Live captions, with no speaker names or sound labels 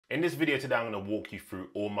In this video today, I'm going to walk you through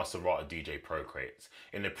all my Serato DJ Pro crates.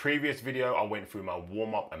 In the previous video, I went through my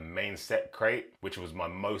warm-up and main set crate, which was my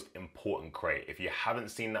most important crate. If you haven't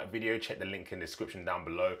seen that video, check the link in the description down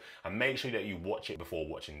below and make sure that you watch it before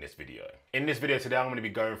watching this video. In this video today, I'm going to be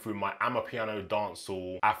going through my Amapiano,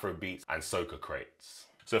 dancehall, Afrobeats and soca crates.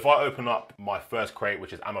 So if I open up my first crate,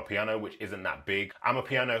 which is Amapiano, which isn't that big.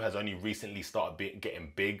 Amapiano has only recently started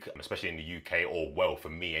getting big, especially in the UK, or well, for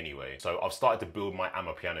me anyway. So I've started to build my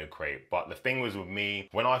Amapiano crate. But the thing was with me,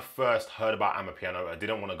 when I first heard about Amapiano, I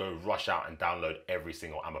didn't want to go rush out and download every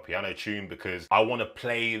single Amapiano tune because I want to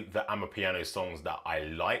play the Amapiano songs that I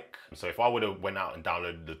like. So if I would have went out and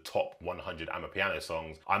downloaded the top 100 Amapiano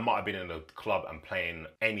songs, I might have been in a club and playing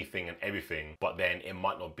anything and everything, but then it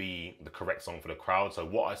might not be the correct song for the crowd. So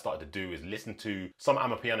what I started to do is listen to some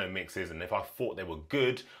Amapiano mixes, and if I thought they were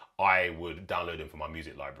good, I would download them for my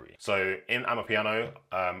music library. So in Amapiano,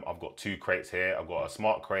 I've got two crates here. I've got a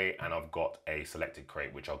smart crate and I've got a selected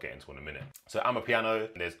crate, which I'll get into in a minute. So Amapiano,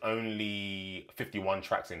 there's only 51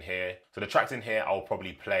 tracks in here. So the tracks in here, I'll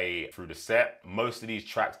probably play through the set. Most of these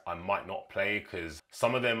tracks I might not play because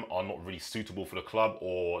some of them are not really suitable for the club,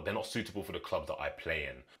 or they're not suitable for the clubs that I play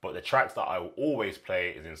in. But the tracks that I will always play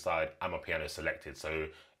is inside Amapiano selected. So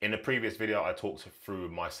in the previous video, I talked through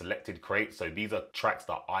my selected crate. So these are tracks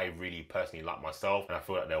that I really personally like myself, and I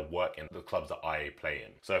feel like they'll work in the clubs that I play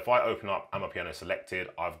in. So if I open up Amapiano selected,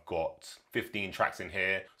 I've got 15 tracks in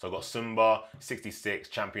here. So I've got Sumba, 66,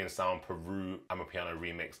 Champion Sound, Peru, Amapiano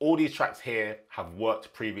remix. All these tracks here have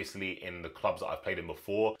worked previously in the clubs that I've played in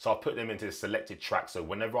before. So I've put them into the selected tracks. So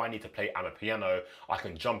whenever I need to play Amapiano, I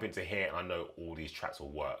can jump into here and I know all these tracks will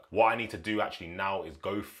work. What I need to do actually now is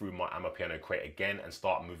go through my Amapiano crate again and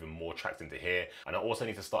start moving more tracks into here. And I also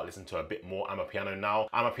need to start listening to a bit more Amapiano now.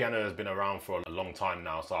 Amapiano has been around for a long time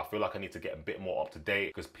now, so I feel like I need to get a bit more up to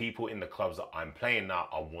date because people in the clubs that I'm playing now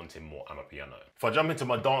are wanting more Amapiano. If I jump into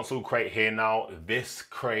my dancehall crate here now, this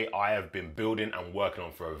crate I have been building and working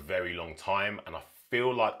on for a very long time, and I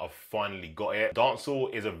feel like I've finally got it.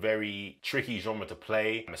 Dancehall is a very tricky genre to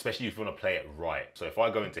play, especially if you want to play it right. So if I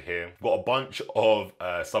go into here, I've got a bunch of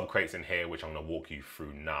sub crates in here, which I'm going to walk you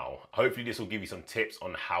through now. Hopefully this will give you some tips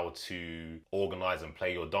on how to organize and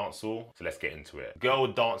play your dancehall. So let's get into it. Girl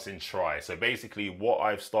dancing try. So basically what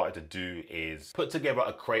I've started to do is put together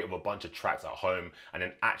a crate of a bunch of tracks at home and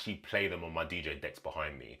then actually play them on my DJ decks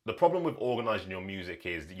behind me. The problem with organizing your music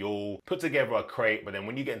is you'll put together a crate, but then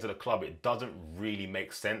when you get into the club, it doesn't really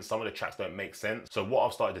make sense. Some of the tracks don't make sense. So what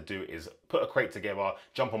I've started to do is put a crate together,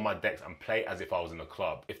 jump on my decks and play as if I was in a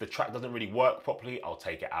club. If the track doesn't really work properly, I'll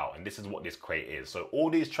take it out. And this is what this crate is. So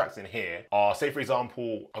all these tracks in here are, say for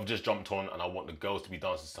example, I've just jumped on and I want the girls to be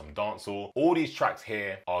dancing some dancehall. All these tracks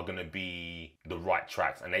here are gonna be the right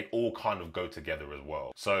tracks and they all kind of go together as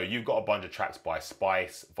well. So you've got a bunch of tracks by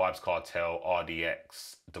Spice, Vibes Cartel,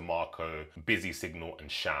 RDX, DeMarco, Busy Signal and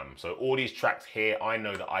Sham. So all these tracks here, I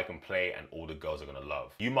know that I can play and all the girls are gonna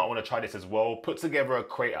love. You might wanna try this as well. Put together a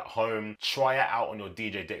crate at home, try it out on your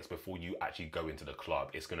DJ decks before you actually go into the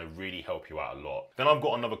club. It's gonna really help you out a lot. Then I've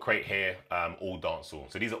got another crate here, all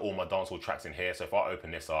dancehall. So these are all my dancehall tracks in here. So if I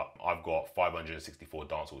open this up, I've got 564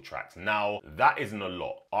 dancehall tracks. Now, that isn't a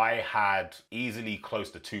lot. I had easily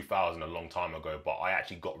close to 2,000 a long time ago, but I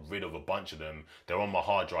actually got rid of a bunch of them. They're on my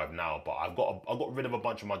hard drive now, but I got rid of a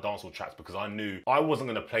bunch of my dancehall tracks because I knew I wasn't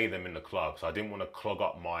gonna play them in the club. So I didn't wanna clog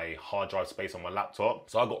up my hard drive space on my laptop.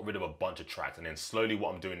 So I got rid of a bunch of tracks, and then slowly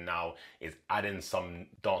what I'm doing now is adding some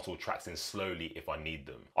dancehall tracks in slowly if I need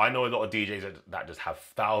them. I know a lot of DJs that just have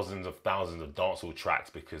thousands of dancehall tracks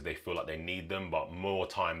because they feel like they need them, but more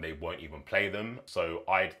time they won't even play them. So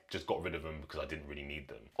I just got rid of them because I didn't really need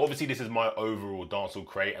them. Obviously this is my overall dancehall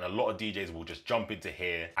crate, and a lot of DJs will just jump into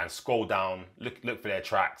here and scroll down, look for their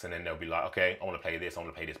tracks, and then they'll be like, okay, I wanna play this, I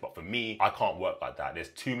wanna play this. But for me, I can't work like that. There's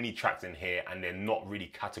too many tracks in here and they're not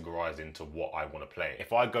really categorized into what I wanna play.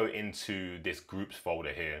 If I go into this groups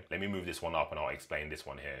folder here, let me move this one up and I'll explain this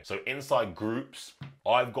one here. So inside groups,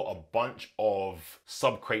 I've got a bunch of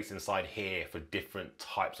sub crates inside here for different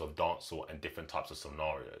types of dancehall and different types of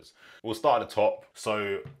scenarios. We'll start at the top.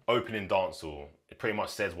 So opening dancehall. It pretty much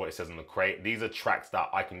says what it says on the crate. These are tracks that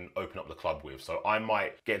I can open up the club with. So I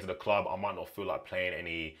might get into the club, I might not feel like playing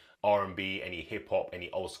any R&B, any hip hop,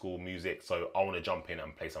 any old school music. So I want to jump in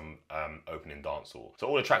and play some opening dancehall. So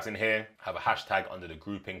all the tracks in here have a hashtag under the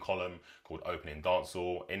grouping column called opening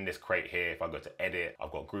dancehall. In this crate here, if I go to edit,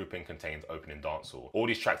 I've got grouping contains opening dancehall. All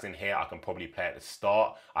these tracks in here I can probably play at the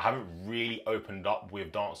start. I haven't really opened up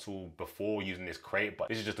with dancehall before using this crate, but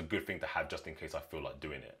this is just a good thing to have just in case I feel like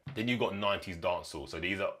doing it. Then you've got 90s dancehall. dancehall. So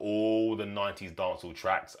these are all the 90s dancehall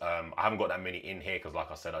tracks. I haven't got that many in here because,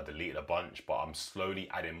 like I said, I deleted a bunch, but I'm slowly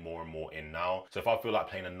adding more and more in now. So if I feel like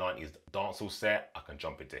playing a 90s dancehall set, I can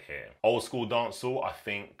jump into here. Old school dancehall, I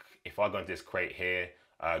think if I go into this crate here,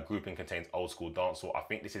 grouping contains old school dancehall. I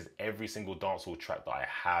think this is every single dancehall track that I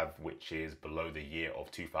have, which is below the year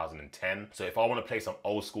of 2010. So if I want to play some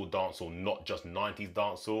old school dancehall, not just 90s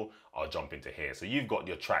dancehall, I'll jump into here. So you've got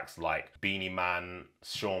your tracks like Beanie Man,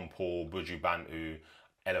 Sean Paul, Buju Bantu,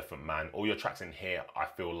 Elephant Man. All your tracks in here I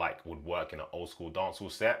feel like would work in an old school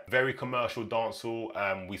dancehall set. Very commercial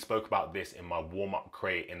dancehall. We spoke about this in my warm-up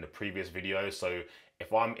crate in the previous video. So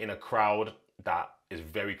if I'm in a crowd that is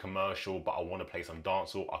very commercial, but I want to play some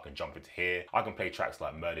dancehall, I can jump into here. I can play tracks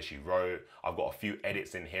like Murder She Wrote. I've got a few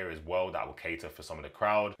edits in here as well that will cater for some of the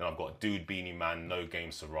crowd. And I've got Dude, Beanie Man, No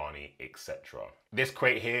Game, Serrani, etc. This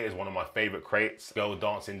crate here is one of my favorite crates, girl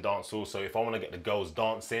dancing dancehall. So if I want to get the girls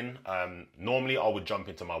dancing, normally I would jump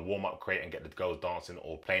into my warm-up crate and get the girls dancing,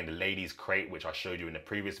 or playing the ladies crate, which I showed you in the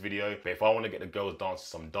previous video. But if I want to get the girls dancing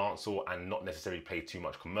some dancehall and not necessarily play too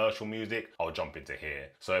much commercial music, I'll jump into here.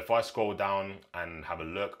 So if I scroll down and have a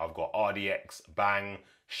look, I've got RDX, Bang,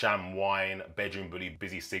 Sham Wine, Bedroom Bully,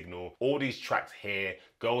 Busy Signal. All these tracks here,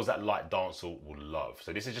 girls that like dancehall will love.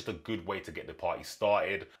 So this is just a good way to get the party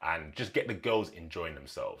started and just get the girls enjoying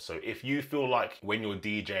themselves. So if you feel like when you're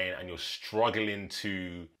DJing and you're struggling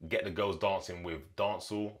to get the girls dancing with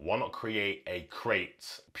dancehall, why not create a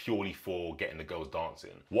crate purely for getting the girls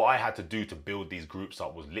dancing? What I had to do to build these groups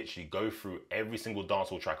up was literally go through every single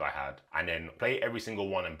dancehall track I had and then play every single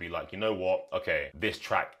one and be like, you know what? Okay, this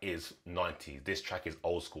track is 90s, this track is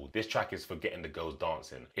old school, this track is for getting the girls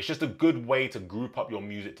dancing. It's just a good way to group up your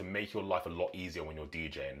music to make your life a lot easier when you're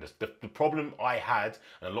DJing. The problem I had,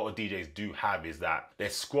 and a lot of DJs do have, is that they're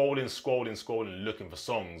scrolling, looking for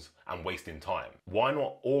songs and wasting time. Why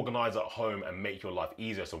not organize at home and make your life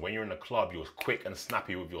easier so when you're in a club, you're quick and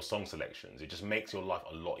snappy with your song selections? It just makes your life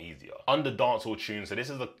a lot easier. Under dancehall tunes, so this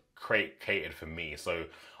is a crate catered for me. So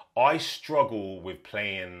I struggle with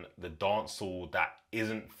playing the dancehall that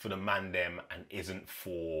isn't for the man them and isn't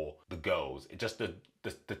for the girls. It just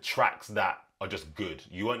the tracks that are just good.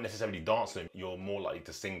 You won't necessarily dance them, you're more likely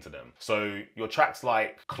to sing to them. So your tracks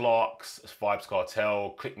like Clark's, Vibes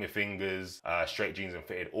Cartel, Click My Fingers, Straight Jeans and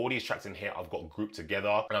Fitted, all these tracks in here I've got grouped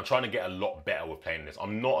together, and I'm trying to get a lot better with playing this.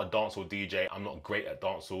 I'm not a dancehall DJ, I'm not great at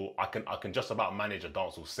dancehall. I can just about manage a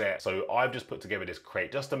dancehall set. So I've just put together this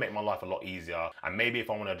crate just to make my life a lot easier. And maybe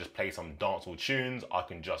if I want to just play some dancehall tunes, I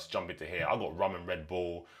can just jump into here. I've got Rum and Red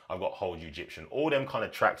Bull, I've got Hold You Egyptian, all them kind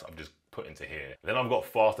of tracks I've just put into here. Then I've got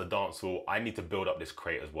faster dancehall. I need to build up this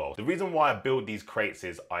crate as well. The reason why I build these crates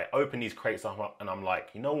is I open these crates up and I'm like,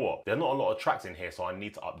 you know what? There's not a lot of tracks in here, so I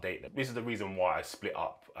need to update them. This is the reason why I split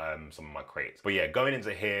up some of my crates. But yeah, going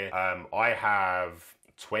into here, I have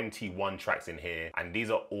 21 tracks in here, and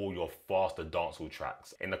these are all your faster dancehall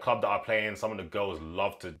tracks. In the club that I play in, some of the girls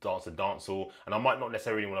love to dance to dancehall, and I might not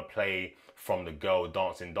necessarily want to play from the girl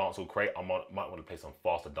dancing dancehall crate. I might want to play some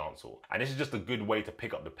faster dancehall. And this is just a good way to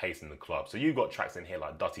pick up the pace in the club. So you've got tracks in here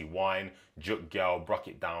like Dirty Wine, Juk Girl, Bruck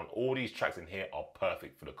It Down. All these tracks in here are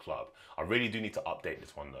perfect for the club. I really do need to update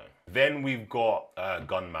this one though. Then we've got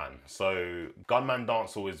Gunman. So Gunman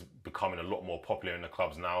dancehall is becoming a lot more popular in the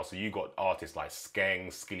clubs now. So you've got artists like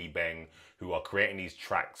Skeng, Skilly Bang, who are creating these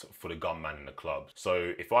tracks for the Gunman in the club.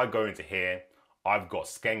 So if I go into here, I've got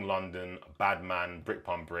Skeng London, Bad Man, Brick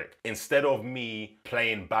Pun Brick. Instead of me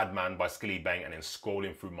playing Bad Man by Skilly Bang and then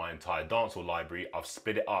scrolling through my entire dancehall library, I've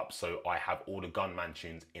split it up so I have all the Gunman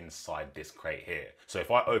tunes inside this crate here. So if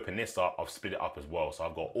I open this up, I've split it up as well. So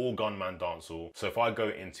I've got all Gunman dancehall. So if I go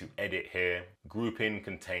into edit here, grouping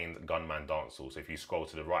contains Gunman dancehall. So if you scroll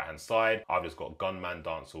to the right hand side, I've just got Gunman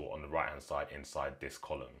dancehall on the right hand side inside this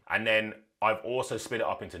column. And then I've also split it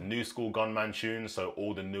up into new school Gunman tunes, so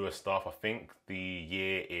all the newer stuff. I think the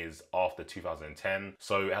year is after 2010.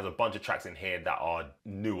 So it has a bunch of tracks in here that are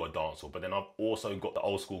newer dancehall, but then I've also got the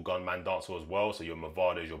old school Gunman dancehall as well. So your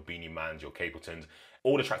Movadas, your Beanie Mans, your Capletons,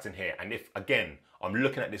 all the tracks in here. And if, again, I'm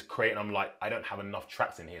looking at this crate and I'm like, I don't have enough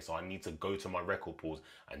tracks in here, so I need to go to my record pools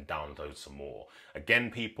and download some more. Again,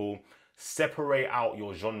 people, separate out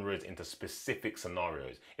your genres into specific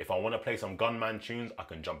scenarios. If I want to play some Gunman tunes, I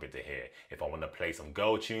can jump into here. If I want to play some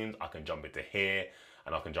girl tunes, I can jump into here,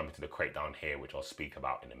 and I can jump into the crate down here, which I'll speak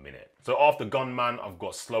about in a minute. So after Gunman, I've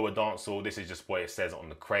got slower dancehall. This is just what it says on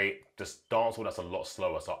the crate. Just dancehall that's a lot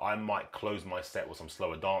slower. So I might close my set with some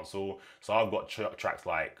slower dancehall. So I've got tracks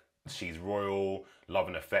like She's Royal, Love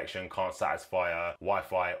and Affection, Can't Satisfy Her,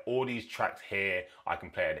 Wi-Fi. All these tracks here I can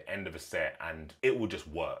play at the end of a set and it will just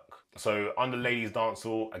work. So under Ladies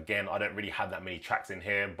Dancehall, again, I don't really have that many tracks in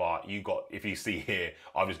here, but if you see here,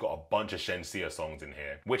 I've just got a bunch of Shenseea songs in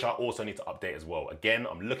here, which I also need to update as well. Again,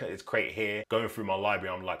 I'm looking at this crate here, going through my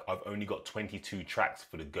library, I'm like, I've only got 22 tracks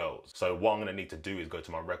for the girls. So what I'm gonna need to do is go to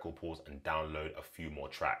my record pools and download a few more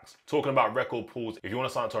tracks. Talking about record pools, if you wanna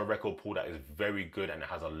sign up to a record pool that is very good and it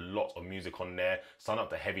has a lot of music on there, sign up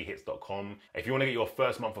to heavyhits.com. If you wanna get your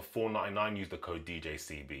first month for $4.99, use the code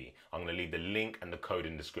DJCB. I'm gonna leave the link and the code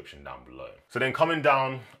in the description down below. So then coming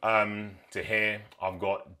down to here, I've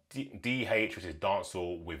got DH, which is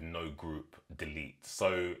dancehall with no group, delete.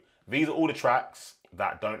 So these are all the tracks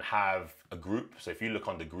that don't have a group. So if you look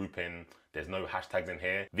under grouping, there's no hashtags in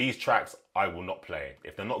here. These tracks I will not play.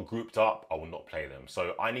 If they're not grouped up, I will not play them.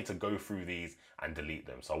 So I need to go through these and delete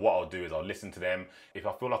them. So what I'll do is I'll listen to them. If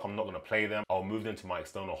I feel like I'm not gonna play them, I'll move them to my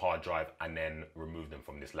external hard drive and then remove them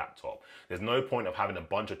from this laptop. There's no point of having a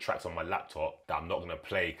bunch of tracks on my laptop that I'm not gonna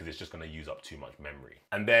play because it's just gonna use up too much memory.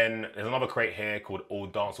 And then there's another crate here called all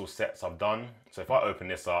dancehall sets I've done. So if I open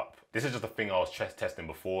this up, this is just a thing I was testing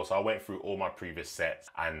before. So I went through all my previous sets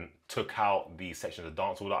and took out the sections of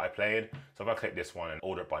dancehall that I played. So if I click this one and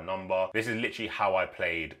order it by number, this is literally how I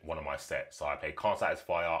played one of my sets. So I played Can't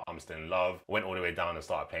Satisfy Her, I'm Still in Love, went all the way down and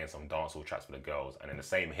started playing some dancehall tracks for the girls. And then the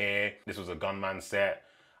same here, this was a Gunman set.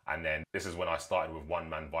 And then this is when I started with One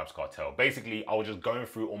Man Vibes Cartel. Basically, I was just going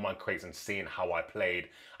through all my crates and seeing how I played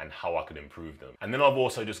and how I could improve them. And then I've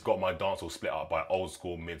also just got my dancehall split up by old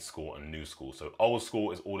school, mid school, and new school. So old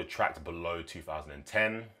school is all the tracks below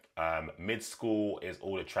 2010. Mid school is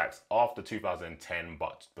all the tracks after 2010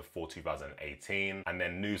 but before 2018, and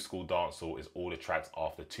then new school dancehall is all the tracks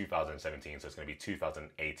after 2017, so it's going to be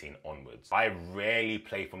 2018 onwards. I rarely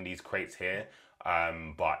play from these crates here,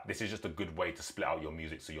 but this is just a good way to split out your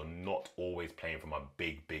music so you're not always playing from a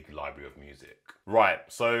big library of music. Right,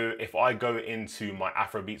 so if I go into my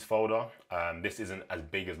Afrobeats folder, this isn't as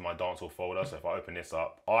big as my dancehall folder, so if I open this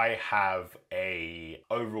up, I have a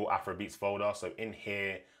overall Afrobeats folder. So in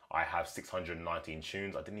here I have 619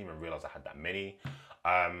 tunes. I didn't even realize I had that many.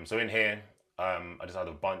 So in here, I just had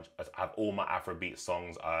a bunch. I have all my Afrobeat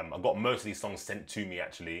songs. I got most of these songs sent to me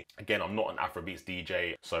actually. Again, I'm not an Afrobeats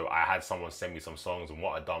DJ, so I had someone send me some songs, and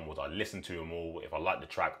what I done was I listened to them all. If I liked the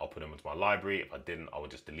track, I'll put them into my library. If I didn't, I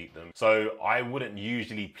would just delete them. So I wouldn't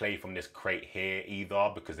usually play from this crate here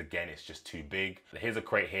either, because again, it's just too big. Here's a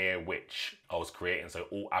crate here which I was creating, so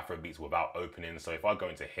all Afrobeats without opening. So if I go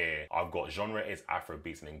into here, I've got genre is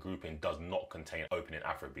Afrobeats, and then grouping does not contain opening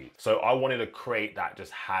Afrobeats. So I wanted a crate that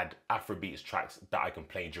just had Afrobeats tracks that I can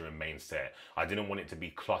play during main set. I didn't want it to be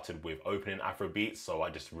cluttered with opening Afrobeats, so I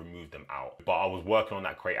just removed them out. But I was working on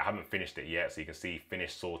that crate. I haven't finished it yet, so you can see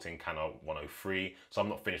finished sorting Canna 103. So I'm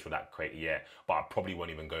not finished with that crate yet, but I probably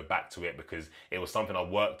won't even go back to it because it was something I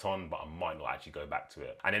worked on, but I might not actually go back to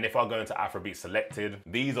it. And then if I go into Afrobeat selected,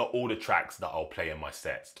 these are all the tracks that I'll play in my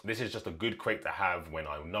sets. This is just a good crate to have when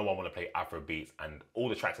I know I want to play Afrobeats, and all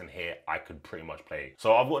the tracks in here I could pretty much play.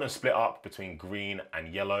 So I've got them split up between green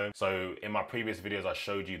and yellow. So in my previous videos I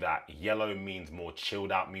showed you that yellow means more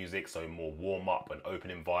chilled out music, so more warm up and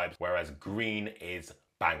opening vibes, whereas green is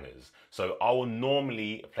bangers. So I will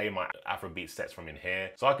normally play my Afrobeat sets from in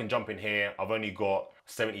here. So I can jump in here. I've only got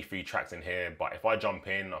 73 tracks in here, but if I jump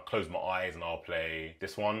in, I'll close my eyes and I'll play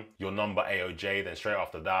this one, Your Number AOJ. Then straight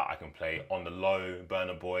after that, I can play On the Low,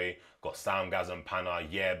 Burna Boy, got Soundgasm, Panna,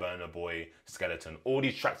 Yeah, Burna Boy, Skeleton. All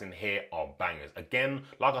these tracks in here are bangers. Again,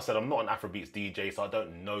 like I said, I'm not an Afrobeats DJ, so I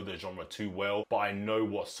don't know the genre too well, but I know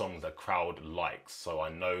what songs the crowd likes, so I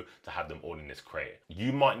know to have them all in this crate.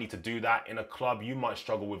 You might need to do that in a club. You might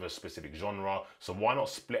struggle with a specific genre, so why not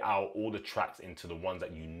split out all the tracks into the ones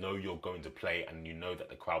that you know you're going to play and you know that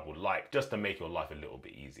the crowd would like, just to make your life a little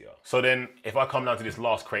bit easier. So then if I come down to this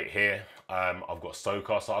last crate here, I've got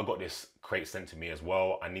Soca. So I got this crate sent to me as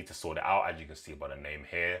well. I need to sort it out, as you can see by the name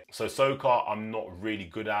here. So Soca, I'm not really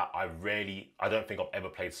good at. I don't think I've ever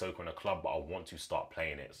played Soca in a club, but I want to start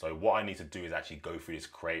playing it. So what I need to do is actually go through this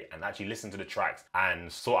crate and actually listen to the tracks and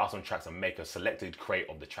sort out some tracks and make a selected crate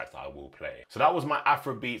of the tracks that I will play. So that was my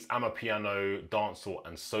Afrobeats, Amapiano, Dancehall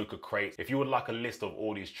and Soca crates. If you would like a list of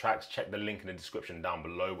all these tracks, check the link in the description down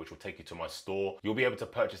below, which will take you to my store. You'll be able to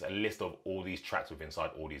purchase a list of all these tracks with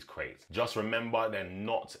inside all these crates. Just remember, they're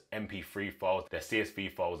not MP3 files, they're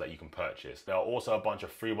CSV files that you can purchase. There are also a bunch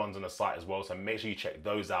of free ones on the site as well, so make sure you check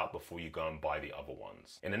those out before you go and buy the other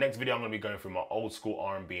ones. In the next video, I'm going to be going through my old school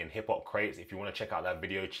R&B and hip hop crates. If you want to check out that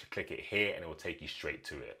video, click it here and it will take you straight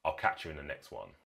to it. I'll catch you in the next one.